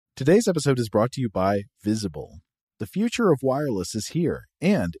Today's episode is brought to you by Visible. The future of wireless is here,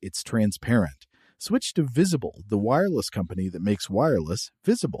 and it's transparent. Switch to Visible, the wireless company that makes wireless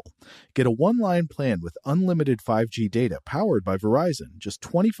visible. Get a one-line plan with unlimited 5G data powered by Verizon, just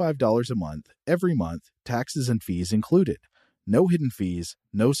 $25 a month, every month, taxes and fees included. No hidden fees,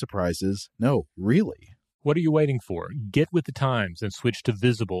 no surprises, no, really. What are you waiting for? Get with the times and switch to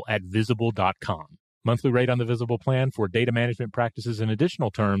Visible at Visible.com. Monthly rate on the Visible plan for data management practices and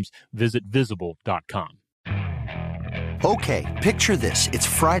additional terms, visit Visible.com. Okay, picture this. It's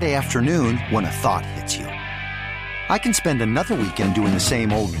Friday afternoon when a thought hits you. I can spend another weekend doing the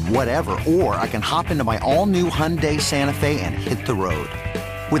same old whatever, or I can hop into my all-new Hyundai Santa Fe and hit the road.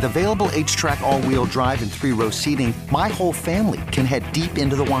 With available H-Track all-wheel drive and three-row seating, my whole family can head deep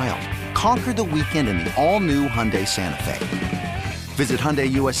into the wild. Conquer the weekend in the all-new Hyundai Santa Fe. Visit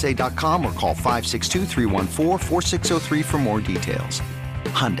HyundaiUSA.com or call 562-314-4603 for more details.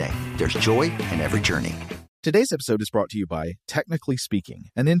 Hyundai, there's joy in every journey. Today's episode is brought to you by Technically Speaking,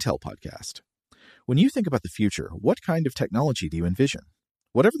 an Intel podcast. When you think about the future, what kind of technology do you envision?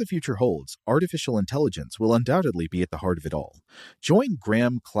 Whatever the future holds, artificial intelligence will undoubtedly be at the heart of it all. Join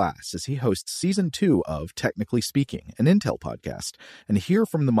Graham Class as he hosts Season 2 of Technically Speaking, an Intel podcast, and hear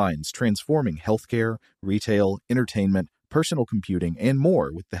from the minds transforming healthcare, retail, entertainment, personal computing, and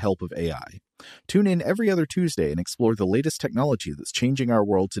more with the help of AI. Tune in every other Tuesday and explore the latest technology that's changing our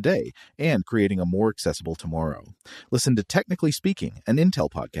world today and creating a more accessible tomorrow. Listen to Technically Speaking, an Intel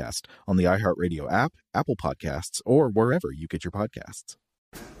podcast on the iHeartRadio app, Apple Podcasts, or wherever you get your podcasts.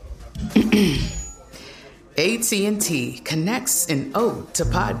 AT&T connects an ode to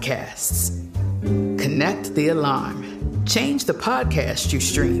podcasts. Connect the alarm. Change the podcast you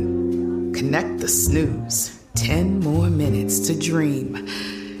stream. Connect the snooze. 10 more minutes to dream.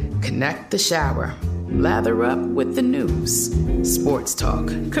 Connect the shower. Lather up with the news. Sports talk,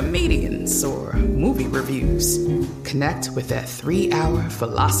 comedians, or movie reviews. Connect with that 3-hour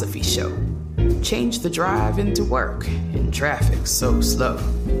philosophy show. Change the drive into work in traffic so slow.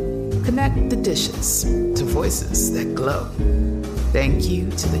 Connect the dishes to voices that glow. Thank you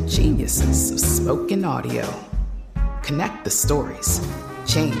to the geniuses of spoken audio. Connect the stories.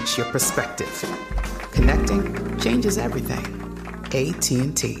 Change your perspective. Connecting changes everything.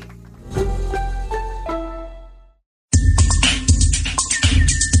 AT&T.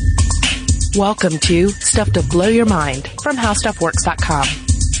 Welcome to Stuff to Blow Your Mind from HowStuffWorks.com.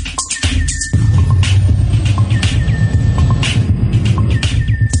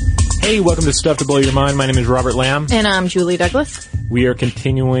 Hey, welcome to Stuff to Blow Your Mind. My name is Robert Lamb. And I'm Julie Douglas. We are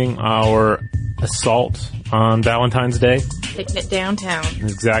continuing our assault on Valentine's Day. Taking it downtown.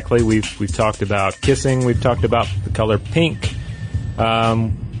 Exactly. We've talked about kissing. We've talked about the color pink.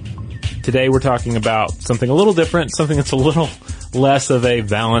 Today we're talking about something a little different, something that's a little less of a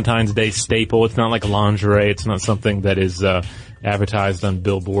Valentine's Day staple. It's not like lingerie. It's not something that is advertised on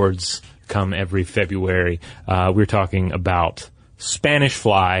billboards come every February. We're talking about Spanish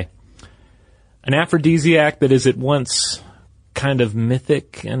fly, an aphrodisiac that is at once kind of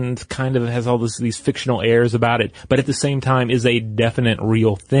mythic and kind of has all these fictional airs about it, but at the same time is a definite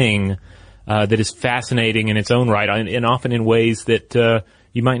real thing that is fascinating in its own right, and often in ways that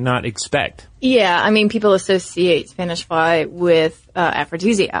you might not expect. Yeah, I mean, people associate Spanish fly with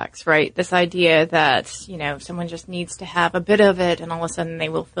aphrodisiacs, right? This idea that, you know, someone just needs to have a bit of it and all of a sudden they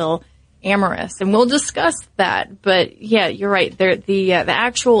will feel amorous. And we'll discuss that. But yeah, you're right. The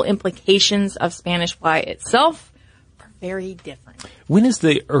actual implications of Spanish fly itself are very different. When is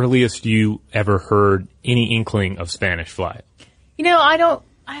the earliest you ever heard any inkling of Spanish fly? You know, I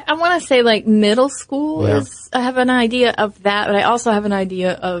want to say like middle school I have an idea of that, but I also have an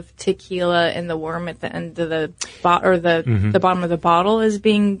idea of tequila and the worm at the end of the the bottom of the bottle as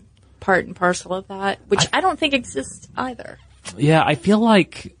being part and parcel of that, which I don't think exists either. Yeah, I feel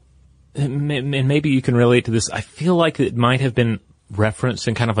like, and maybe you can relate to this, I feel like it might have been referenced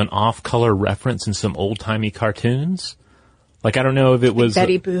in kind of an off-color reference in some old-timey cartoons. Like, I don't know if it was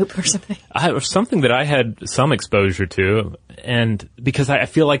Betty Boop or something. Or something that I had some exposure to, and because I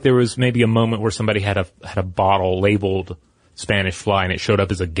feel like there was maybe a moment where somebody had a bottle labeled Spanish fly and it showed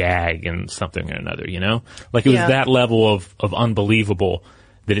up as a gag in something or another, you know? Like, it was that level of unbelievable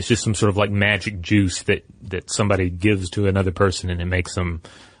that it's just some sort of like magic juice that somebody gives to another person and it makes them,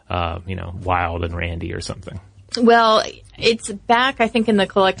 wild and randy or something. Well, it's back, I think, in the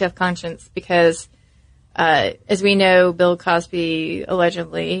collective conscience because as we know, Bill Cosby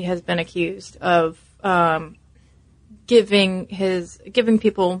allegedly has been accused of giving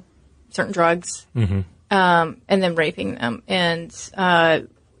people certain drugs and then raping them. And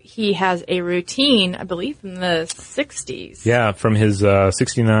he has a routine, I believe, from the 60s. Yeah, from his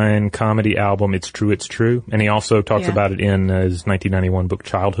 69 comedy album, It's True, It's True. And he also talks about it in his 1991 book,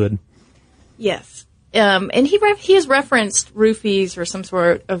 Childhood. Yes. And he has referenced roofies or some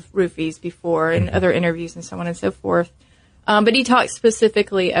sort of roofies before in other interviews and so on and so forth. But he talks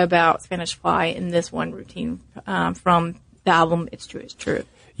specifically about Spanish fly in this one routine from the album It's True, It's True.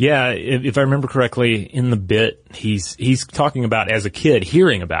 Yeah, if I remember correctly, in the bit, he's talking about as a kid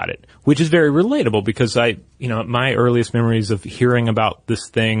hearing about it, which is very relatable because my earliest memories of hearing about this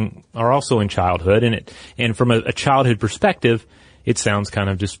thing are also in childhood, and from a childhood perspective, it sounds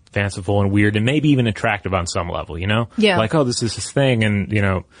kind of just fanciful and weird and maybe even attractive on some level, Yeah. Like, oh, this is this thing, and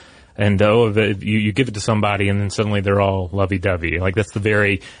you give it to somebody and then suddenly they're all lovey-dovey. Like, that's the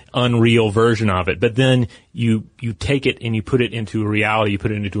very unreal version of it. But then you take it and you put it into a reality, you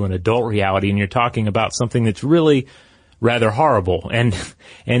put it into an adult reality, and you're talking about something that's really rather horrible. And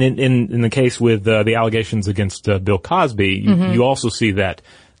in the case with the allegations against Bill Cosby, you also see that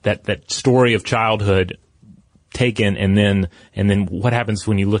story of childhood taken, and then what happens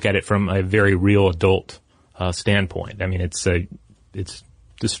when you look at it from a very real adult standpoint. I mean, it's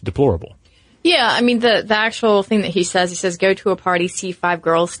just deplorable. Yeah, I mean, the actual thing that he says, go to a party, see 5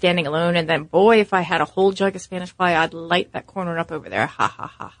 girls standing alone, and then, boy, if I had a whole jug of Spanish fly, I'd light that corner up over there. Ha, ha,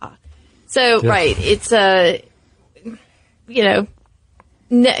 ha, ha. So, right, it's,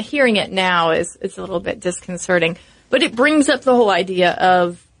 hearing it now is a little bit disconcerting. But it brings up the whole idea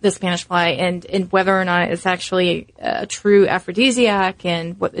of the Spanish fly and whether or not it's actually a true aphrodisiac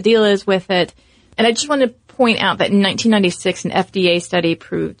and what the deal is with it. And I just want to point out that in 1996, an FDA study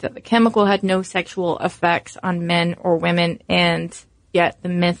proved that the chemical had no sexual effects on men or women, and yet the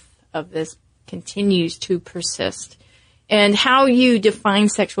myth of this continues to persist. And how you define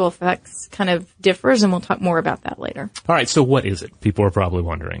sexual effects kind of differs, and we'll talk more about that later. All right, so what is it? People are probably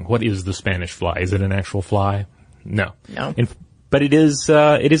wondering. What is the Spanish fly? Is it an actual fly? No. But it is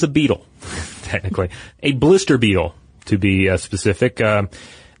a beetle, technically. A blister beetle, to be specific.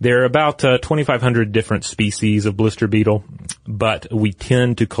 There are about 2,500 different species of blister beetle, but we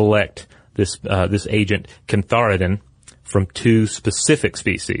tend to collect this agent, cantharidin, from 2 specific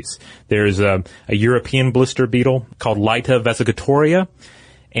species. There's a European blister beetle called Lyta vesicatoria,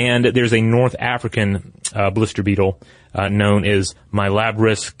 and there's a North African blister beetle known as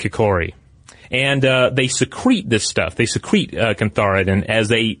Mylabris kikori. And they secrete this stuff. They secrete cantharidin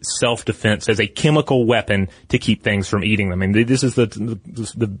as a self-defense, as a chemical weapon to keep things from eating them. And this is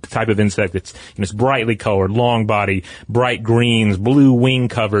the type of insect that's it's brightly colored, long body, bright greens, blue wing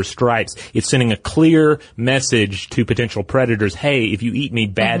cover, stripes. It's sending a clear message to potential predators: hey, if you eat me,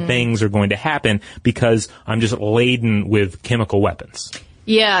 bad things are going to happen because I'm just laden with chemical weapons.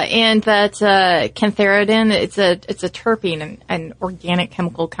 Yeah, and that cantharidin, it's a terpene, an organic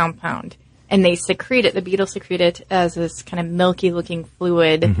chemical compound. And they secrete it, the beetles secrete it as this kind of milky-looking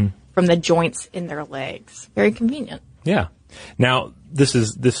fluid from the joints in their legs. Very convenient. Yeah. Now, this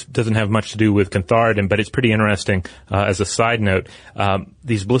doesn't have much to do with cantharidin, but it's pretty interesting. As a side note,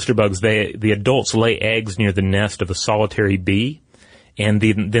 these blister bugs, the adults lay eggs near the nest of a solitary bee, and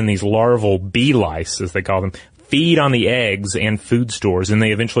then these larval bee lice, as they call them, feed on the eggs and food stores, and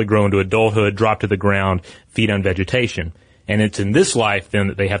they eventually grow into adulthood, drop to the ground, feed on vegetation. And it's in this life, then,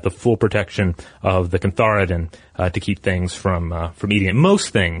 that they have the full protection of the cantharidin to keep things from eating it.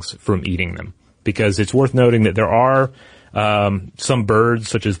 Most things from eating them. Because it's worth noting that there are some birds,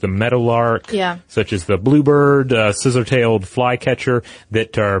 such as the meadowlark, such as the bluebird, scissor-tailed flycatcher,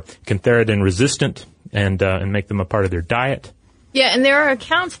 that are cantharidin resistant and make them a part of their diet. Yeah, and there are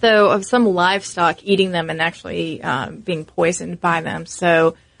accounts, though, of some livestock eating them and actually being poisoned by them.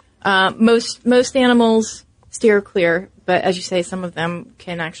 So most animals steer clear, but as you say, some of them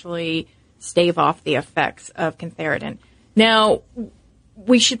can actually stave off the effects of cantharidin. Now,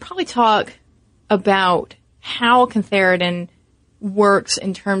 we should probably talk about how cantharidin works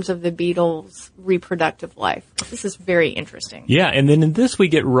in terms of the beetle's reproductive life. This is very interesting. Yeah, and then in this we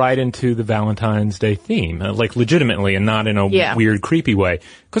get right into the Valentine's Day theme, like legitimately and not in a weird, creepy way.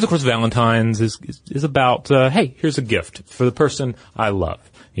 Because, of course, Valentine's is about, hey, here's a gift for the person I love,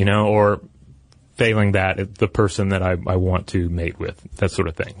 or failing that, the person that I want to mate with, that sort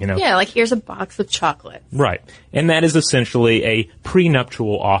of thing, Yeah, like here's a box of chocolates. Right. And that is essentially a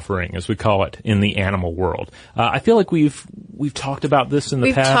prenuptial offering, as we call it in the animal world. I feel like we've talked about this in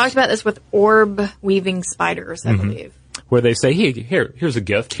the past. We've talked about this with orb weaving spiders, I believe. Where they say, hey, here's a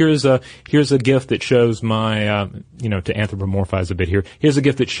gift. Here's a gift that shows my, to anthropomorphize a bit here. Here's a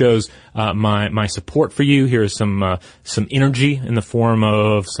gift that shows my support for you. Here's some energy in the form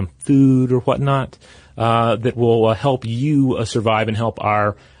of some food or whatnot that will help you survive and help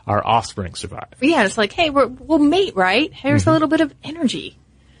our our offspring survive. Yeah, it's like, hey, we'll mate, right? Here's a little bit of energy.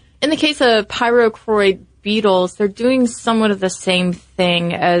 In the case of pyracoroid beetles, they're doing somewhat of the same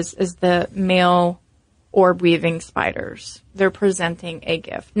thing as the male orb-weaving spiders. They're presenting a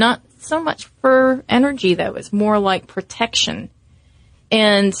gift. Not so much for energy, though. It's more like protection.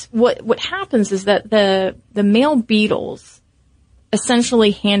 And what happens is that the male beetles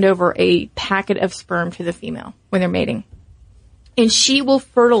essentially hand over a packet of sperm to the female when they're mating. And she will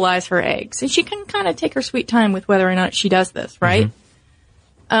fertilize her eggs. And she can kind of take her sweet time with whether or not she does this, right?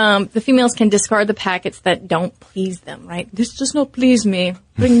 The females can discard the packets that don't please them, right? This does not please me.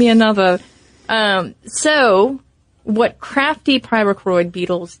 Bring me another. So what crafty pyracoroid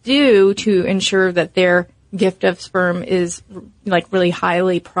beetles do to ensure that their gift of sperm is like really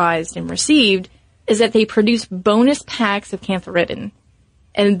highly prized and received is that they produce bonus packs of cantharidin.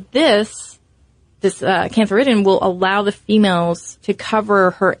 And this cantharidin will allow the females to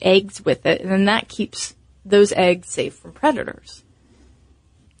cover her eggs with it, and then that keeps those eggs safe from predators.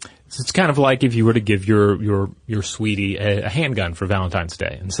 So it's kind of like if you were to give your sweetie a handgun for Valentine's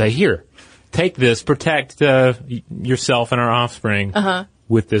Day and say, here, take this, protect yourself and our offspring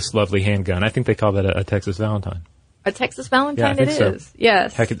with this lovely handgun. I think they call that a Texas Valentine. A Texas Valentine, yeah, I think so. Is.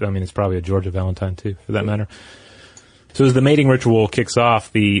 Yes. Heck, I mean, it's probably a Georgia Valentine, too, for that matter. So as the mating ritual kicks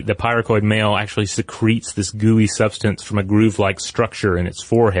off, the pyracoid male actually secretes this gooey substance from a groove-like structure in its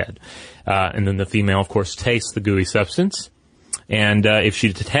forehead. And then the female, of course, tastes the gooey substance. And if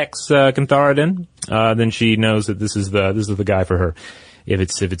she detects cantharidin, then she knows that this is the guy for her. If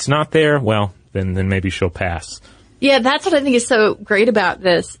it's not there, well, then maybe she'll pass. Yeah, that's what I think is so great about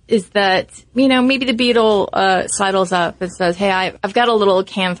this, is that, maybe the beetle sidles up and says, hey, I've got a little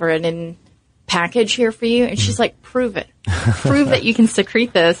cantharidin package here for you. And she's like, prove it. Prove that you can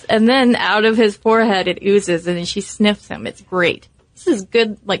secrete this. And then out of his forehead it oozes, and then she sniffs him. It's great. This is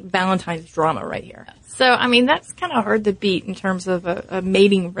good, like, Valentine's drama right here. So, I mean, that's kind of hard to beat in terms of a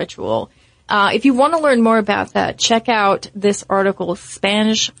mating ritual. If you want to learn more about that, check out this article,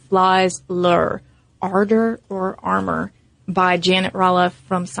 Spanish Flies Lure, Ardor or Armor, by Janet Ralla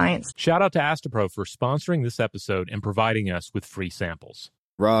from Science. Shout out to Astepro for sponsoring this episode and providing us with free samples.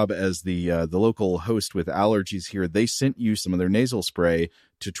 Rob, as the local host with allergies here, they sent you some of their nasal spray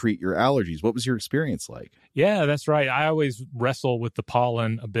to treat your allergies. What was your experience like? Yeah, that's right. I always wrestle with the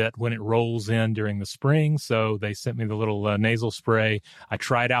pollen a bit when it rolls in during the spring, so they sent me the little nasal spray. I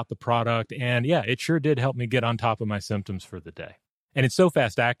tried out the product, and yeah, it sure did help me get on top of my symptoms for the day. And it's so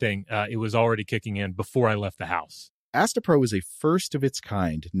fast-acting, it was already kicking in before I left the house. Astepro is a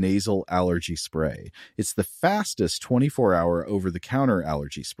first-of-its-kind nasal allergy spray. It's the fastest 24-hour over-the-counter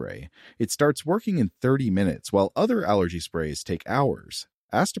allergy spray. It starts working in 30 minutes, while other allergy sprays take hours.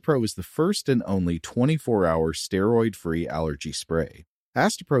 Astepro is the first and only 24-hour steroid-free allergy spray.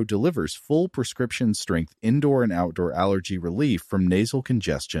 Astepro delivers full prescription-strength indoor and outdoor allergy relief from nasal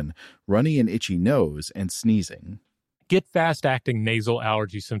congestion, runny and itchy nose, and sneezing. Get fast-acting nasal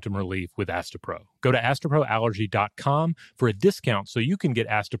allergy symptom relief with Astepro. Go to asteproallergy.com for a discount so you can get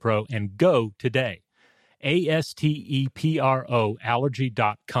Astepro and go today. ASTEPRO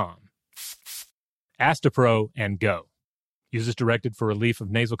allergy.com. Astepro and go. Use as directed for relief of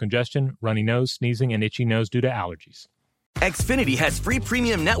nasal congestion, runny nose, sneezing, and itchy nose due to allergies. Xfinity has free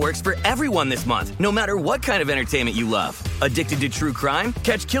premium networks for everyone this month, no matter what kind of entertainment you love. Addicted to true crime?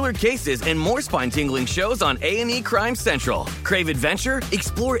 Catch killer cases and more spine-tingling shows on A&E Crime Central. Crave adventure?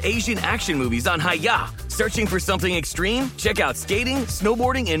 Explore Asian action movies on Hi-Ya. Searching for something extreme? Check out skating,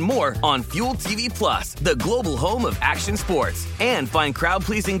 snowboarding, and more on Fuel TV Plus, the global home of action sports. And find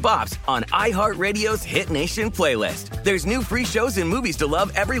crowd-pleasing bops on iHeartRadio's Hit Nation playlist. There's new free shows and movies to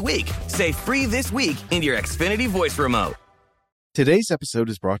love every week. Say free this week in your Xfinity voice remote. Today's episode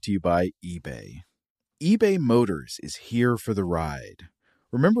is brought to you by eBay. eBay Motors is here for the ride.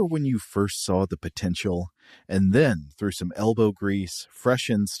 Remember when you first saw the potential? And then, through some elbow grease, fresh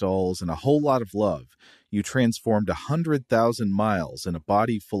installs, and a whole lot of love, you transformed 100,000 miles and a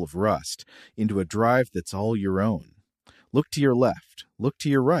body full of rust into a drive that's all your own. Look to your left. Look to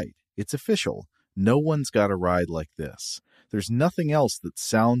your right. It's official. No one's got a ride like this. There's nothing else that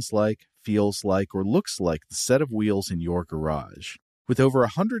sounds like, feels like, or looks like the set of wheels in your garage. With over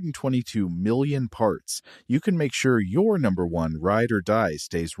 122 million parts, you can make sure your number one ride or die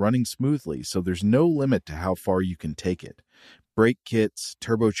stays running smoothly, so there's no limit to how far you can take it. Brake kits,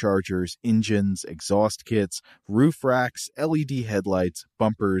 turbochargers, engines, exhaust kits, roof racks, LED headlights,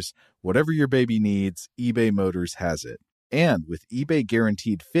 bumpers, whatever your baby needs, eBay Motors has it. And with eBay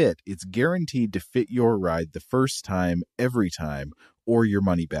Guaranteed Fit, it's guaranteed to fit your ride the first time, every time, or your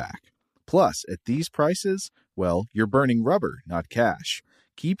money back. Plus, at these prices, well, you're burning rubber, not cash.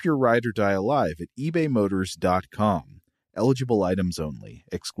 Keep your ride or die alive at ebaymotors.com. Eligible items only.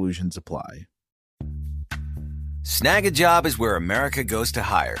 Exclusions apply. Snag a Job is where America goes to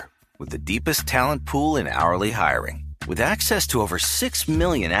hire, with the deepest talent pool in hourly hiring. With access to over 6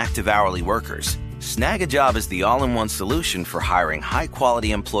 million active hourly workers, Snag a Job is the all-in-one solution for hiring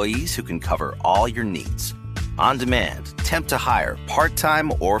high-quality employees who can cover all your needs. On demand, temp to hire,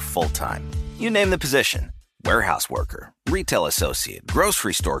 part-time or full-time. You name the position. Warehouse worker, retail associate,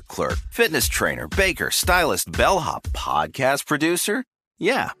 grocery store clerk, fitness trainer, baker, stylist, bellhop, podcast producer.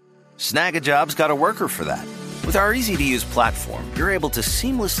 Yeah, Snag a Job's got a worker for that. With our easy-to-use platform, you're able to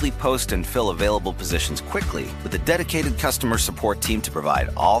seamlessly post and fill available positions quickly with a dedicated customer support team to provide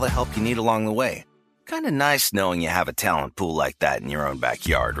all the help you need along the way. Kind of nice knowing you have a talent pool like that in your own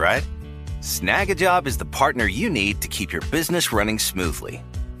backyard, right? Snag a Job is the partner you need to keep your business running smoothly.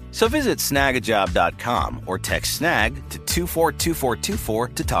 So visit snagajob.com or text snag to 242424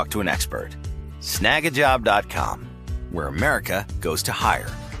 to talk to an expert. Snagajob.com, where America goes to hire.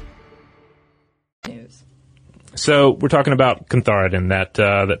 So we're talking about cantharidin,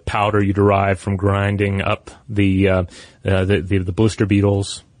 that powder you derive from grinding up the blister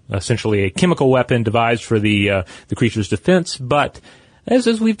beetles, essentially a chemical weapon devised for the creature's defense. But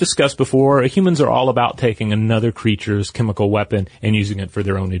as we've discussed before, humans are all about taking another creature's chemical weapon and using it for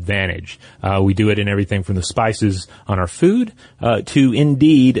their own advantage. We do it in everything from the spices on our food to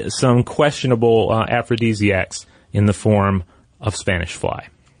indeed some questionable aphrodisiacs in the form of Spanish fly.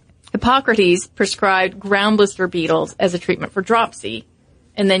 Hippocrates prescribed ground blister beetles as a treatment for dropsy.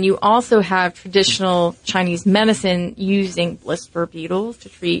 And then you also have traditional Chinese medicine using blister beetles to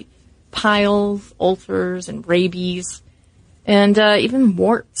treat piles, ulcers, and rabies, and even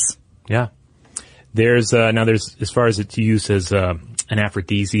warts. Yeah. There's as far as its use as an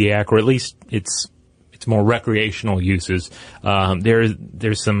aphrodisiac, or at least its more recreational uses.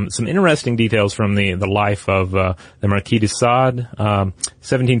 There's some interesting details from the life of the Marquis de Sade,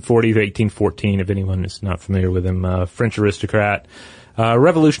 1740 to 1814. If anyone is not familiar with him, French aristocrat,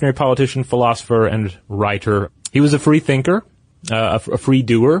 revolutionary politician, philosopher, and writer. He was a free thinker, a free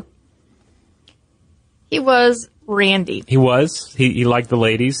doer. He was randy. He was. He liked the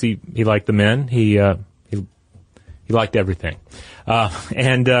ladies. He liked the men. He liked everything,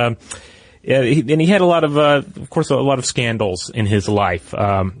 Yeah, he had a lot of course, a lot of scandals in his life,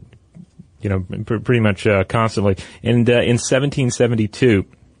 pretty much constantly. And in 1772,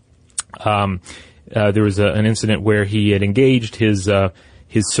 there was an incident where he had engaged his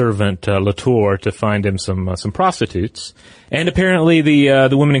servant Latour to find him some prostitutes, and apparently the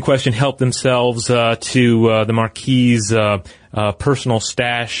women in question helped themselves to the Marquis's personal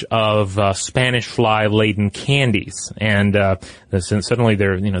stash of Spanish fly laden candies, and suddenly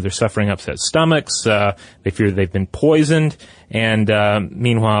they're suffering upset stomachs. They fear they've been poisoned, and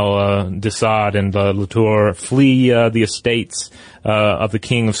meanwhile de Sade and Latour flee the estates of the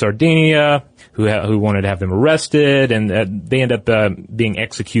King of Sardinia, who wanted to have them arrested, and they end up being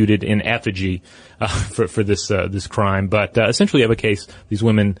executed in effigy for this crime. But essentially, you have a case: these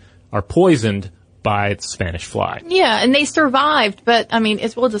women are poisoned by the Spanish fly. Yeah, and they survived, but I mean,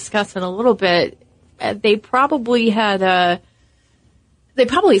 as we'll discuss in a little bit, they probably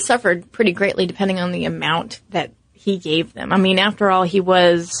suffered pretty greatly, depending on the amount that he gave them. I mean, after all, he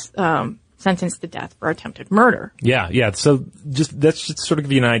was sentenced to death for attempted murder. Yeah. So that's just sort of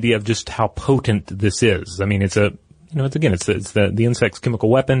give you an idea of just how potent this is. I mean, it's the insect's chemical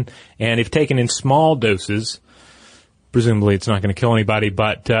weapon, and if taken in small doses, presumably it's not going to kill anybody,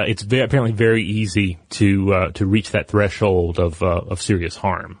 but it's apparently very easy to reach that threshold of serious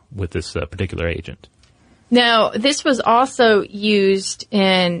harm with this particular agent. Now, this was also used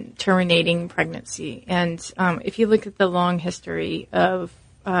in terminating pregnancy, and if you look at the long history of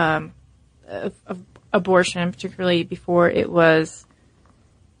abortion, particularly before it was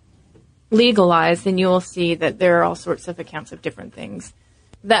legalized, then you will see that there are all sorts of accounts of different things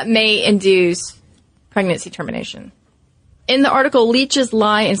that may induce pregnancy termination. In the article Leeches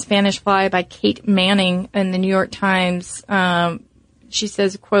Lie in Spanish Fly by Kate Manning in the New York Times, she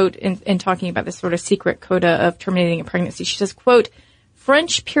says, quote, in talking about this sort of secret coda of terminating a pregnancy, she says, quote,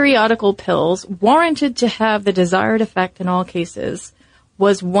 French periodical pills warranted to have the desired effect in all cases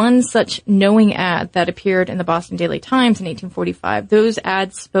was one such knowing ad that appeared in the Boston Daily Times in 1845. Those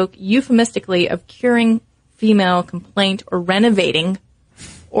ads spoke euphemistically of curing female complaint or renovating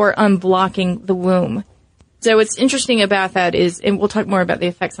or unblocking the womb. So what's interesting about that is, and we'll talk more about the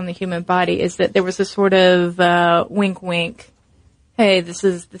effects on the human body, is that there was a sort of wink, wink. Hey, this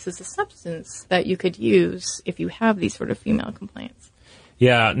is a substance that you could use if you have these sort of female complaints.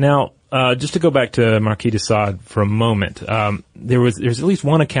 Yeah. Now, just to go back to Marquis de Sade for a moment, there's at least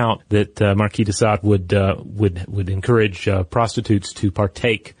one account that Marquis de Sade would encourage prostitutes to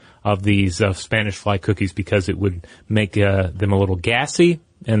partake of these Spanish fly cookies because it would make them a little gassy,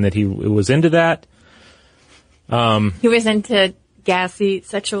 and that he was into that. He was into gassy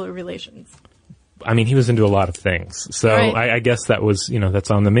sexual relations. I mean, he was into a lot of things, so right. I guess that was,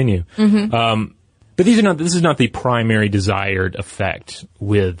 that's on the menu. Mm-hmm. But this is not the primary desired effect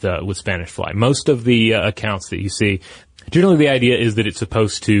with Spanish fly. Most of the accounts that you see, generally the idea is that it's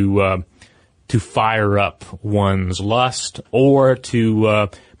supposed to fire up one's lust or to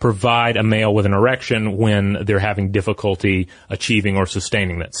provide a male with an erection when they're having difficulty achieving or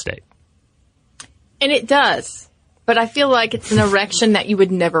sustaining that state. And it does, but I feel like it's an erection that you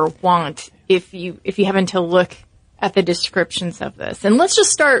would never want if you happen to look at the descriptions of this. And let's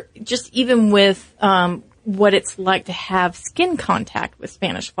just start even with what it's like to have skin contact with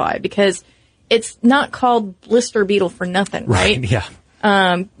Spanish fly, because it's not called blister beetle for nothing, right? Yeah.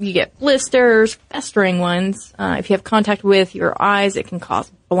 You get blisters, festering ones. If you have contact with your eyes, it can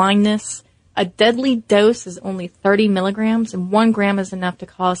cause blindness. A deadly dose is only 30 milligrams, and 1 gram is enough to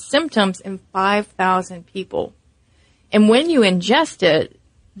cause symptoms in 5,000 people. And when you ingest it,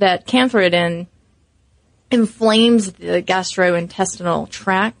 that cantharidin inflames the gastrointestinal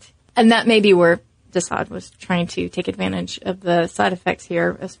tract, and that may be where de Sade was trying to take advantage of the side effects here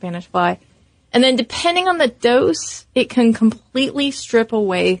of Spanish fly. And then depending on the dose, it can completely strip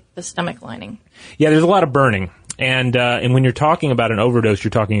away the stomach lining. Yeah, there's a lot of burning. And when you're talking about an overdose, you're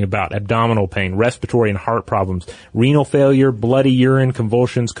talking about abdominal pain, respiratory and heart problems, renal failure, bloody urine,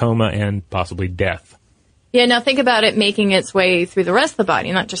 convulsions, coma, and possibly death. Yeah, now think about it making its way through the rest of the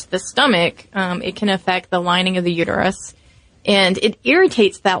body, not just the stomach. It can affect the lining of the uterus, and it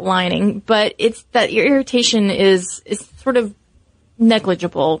irritates that lining, but that irritation is sort of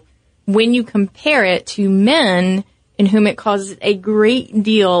negligible when you compare it to men in whom it causes a great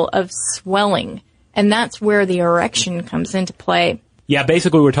deal of swelling. And that's where the erection comes into play. Yeah,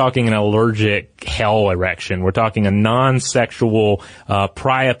 basically we're talking an allergic hell erection. We're talking a non-sexual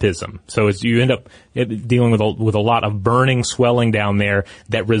priapism. So as you end up dealing with a lot of burning, swelling down there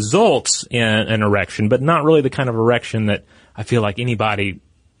that results in an erection, but not really the kind of erection that I feel like anybody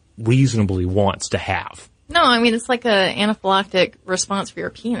reasonably wants to have. No, I mean, it's like an anaphylactic response for your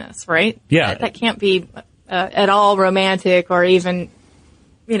penis, right? Yeah. That can't be at all romantic or even,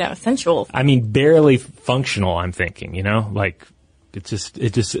 sensual. I mean, barely functional, I'm thinking, like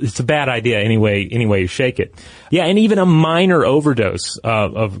it's a bad idea anyway you shake it. Yeah, and even a minor overdose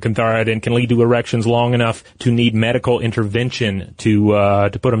of cantharidin can lead to erections long enough to need medical intervention to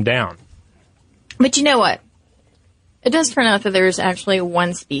put them down. But you know what? It does turn out that there's actually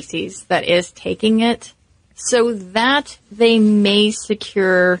one species that is taking it, so that they may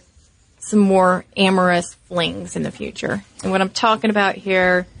secure some more amorous flings in the future. And what I'm talking about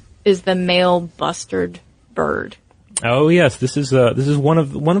here is the male bustard bird. Oh yes, this is one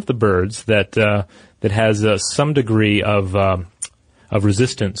of the birds that has some degree of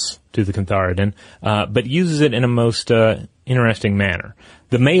resistance to the cantharidin, but uses it in a most interesting manner.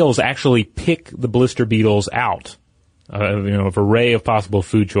 The males actually pick the blister beetles out, of an array of possible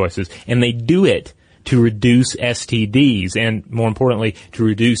food choices, and they do it to reduce STDs, and more importantly, to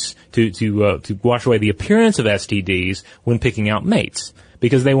wash away the appearance of STDs when picking out mates,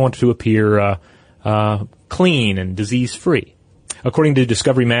 because they want to appear clean and disease-free. According to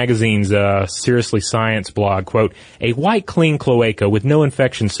Discovery Magazine's Seriously Science blog, quote, a white, clean cloaca with no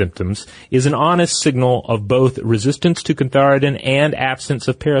infection symptoms is an honest signal of both resistance to cantharidin and absence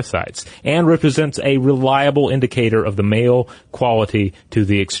of parasites, and represents a reliable indicator of the male quality to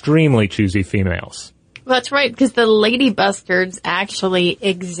the extremely choosy females. That's right, because the lady bustards actually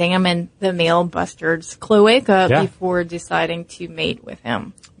examine the male bustard's cloaca before deciding to mate with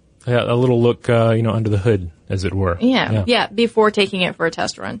him. Yeah, a little look, under the hood, as it were. Yeah, before taking it for a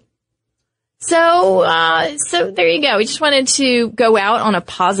test run. So there you go. We just wanted to go out on a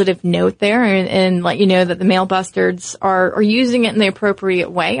positive note there and let you know that the male bustards are using it in the appropriate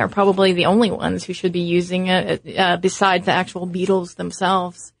way, are probably the only ones who should be using it, besides the actual beetles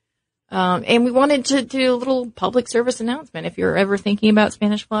themselves. And we wanted to do a little public service announcement. If you're ever thinking about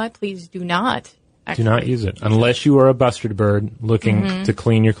Spanish fly, please do not. Do not use it unless you are a bustard bird looking to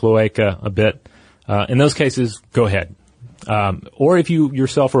clean your cloaca a bit. In those cases, go ahead. Or if you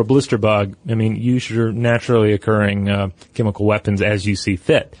yourself are a blister bug, use your naturally occurring chemical weapons as you see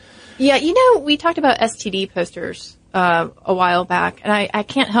fit. Yeah, we talked about STD posters a while back, and I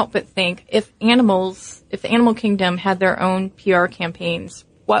can't help but think if the animal kingdom had their own PR campaigns,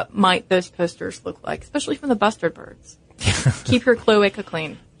 what might those posters look like, especially from the bustard birds? Keep your cloaca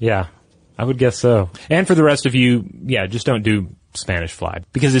clean. Yeah, I would guess so. And for the rest of you, just don't do Spanish fly,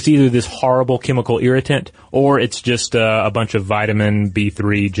 because it's either this horrible chemical irritant or it's just a bunch of vitamin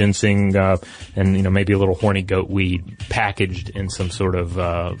B3, ginseng, and maybe a little horny goat weed packaged in some sort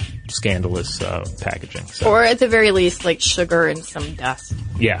of scandalous packaging. So. Or at the very least, like sugar and some dust.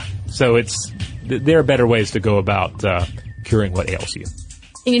 Yeah, so there are better ways to go about curing what ails you.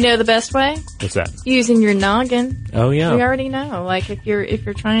 And you know the best way? What's that? Using your noggin. Oh yeah, we already know. Like if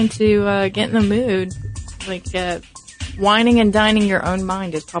you're trying to get in the mood, like. Wining and dining your own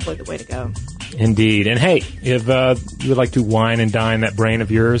mind is probably the way to go. Indeed. And hey, if you would like to wine and dine that brain of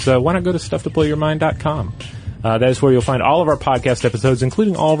yours, why not go to StuffToBlowYourMind.com? That is where you'll find all of our podcast episodes,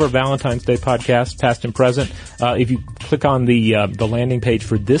 including all of our Valentine's Day podcasts, past and present. If you click on the landing page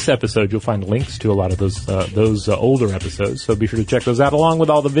for this episode, you'll find links to a lot of those older episodes. So be sure to check those out, along with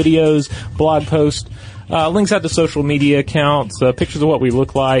all the videos, blog posts, links out to social media accounts, pictures of what we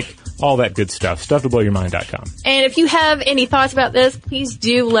look like. All that good stuff. StuffToBlowYourMind.com. And if you have any thoughts about this, please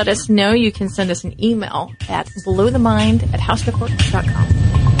do let us know. You can send us an email at blowthemind@howstuffworks.com.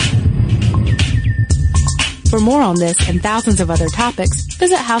 For more on this and thousands of other topics,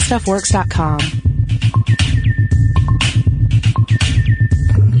 visit howstuffworks.com.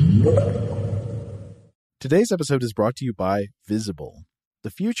 Today's episode is brought to you by Visible.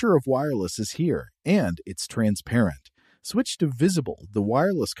 The future of wireless is here, and it's transparent. Switch to Visible, the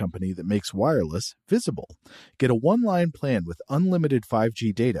wireless company that makes wireless visible. Get a one-line plan with unlimited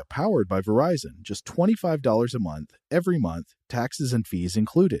 5G data powered by Verizon, just $25 a month, every month, taxes and fees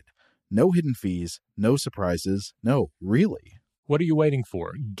included. No hidden fees, no surprises, no, really. What are you waiting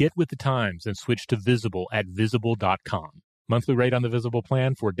for? Get with the times and switch to Visible at Visible.com. Monthly rate on the Visible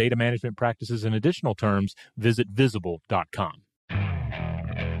plan for data management practices and additional terms, visit Visible.com.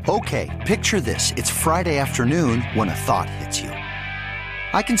 Okay, picture this. It's Friday afternoon when a thought hits you.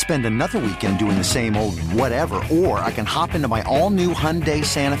 I can spend another weekend doing the same old whatever, or I can hop into my all-new Hyundai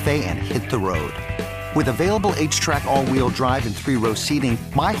Santa Fe and hit the road. With available H-Track all-wheel drive and 3-row seating,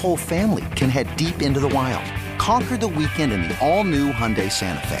 my whole family can head deep into the wild. Conquer the weekend in the all-new Hyundai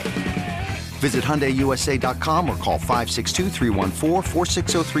Santa Fe. Visit HyundaiUSA.com or call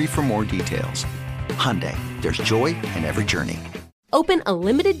 562-314-4603 for more details. Hyundai, there's joy in every journey. Open a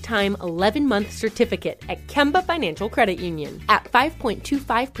limited-time 11-month certificate at Kemba Financial Credit Union. At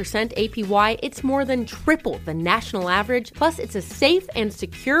 5.25% APY, it's more than triple the national average, plus it's a safe and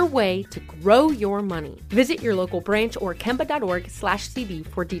secure way to grow your money. Visit your local branch or kemba.org/cb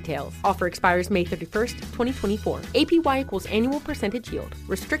for details. Offer expires May 31st, 2024. APY equals annual percentage yield.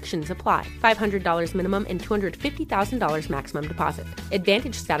 Restrictions apply. $500 minimum and $250,000 maximum deposit.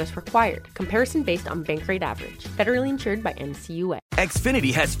 Advantage status required. Comparison based on bank rate average. Federally insured by NCUA.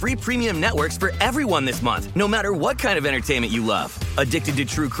 Xfinity has free premium networks for everyone this month, no matter what kind of entertainment you love. Addicted to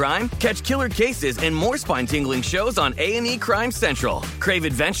true crime? Catch killer cases and more spine-tingling shows on A&E Crime Central. Crave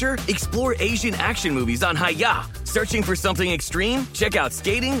adventure? Explore Asian action movies on Hi-Ya. Searching for something extreme? Check out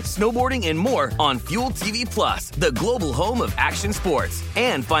skating, snowboarding, and more on Fuel TV Plus, the global home of action sports.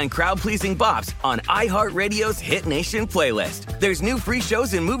 And find crowd-pleasing bops on iHeartRadio's Hit Nation playlist. There's new free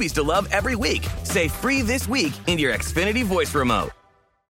shows and movies to love every week. Say free this week in your Xfinity voice remote.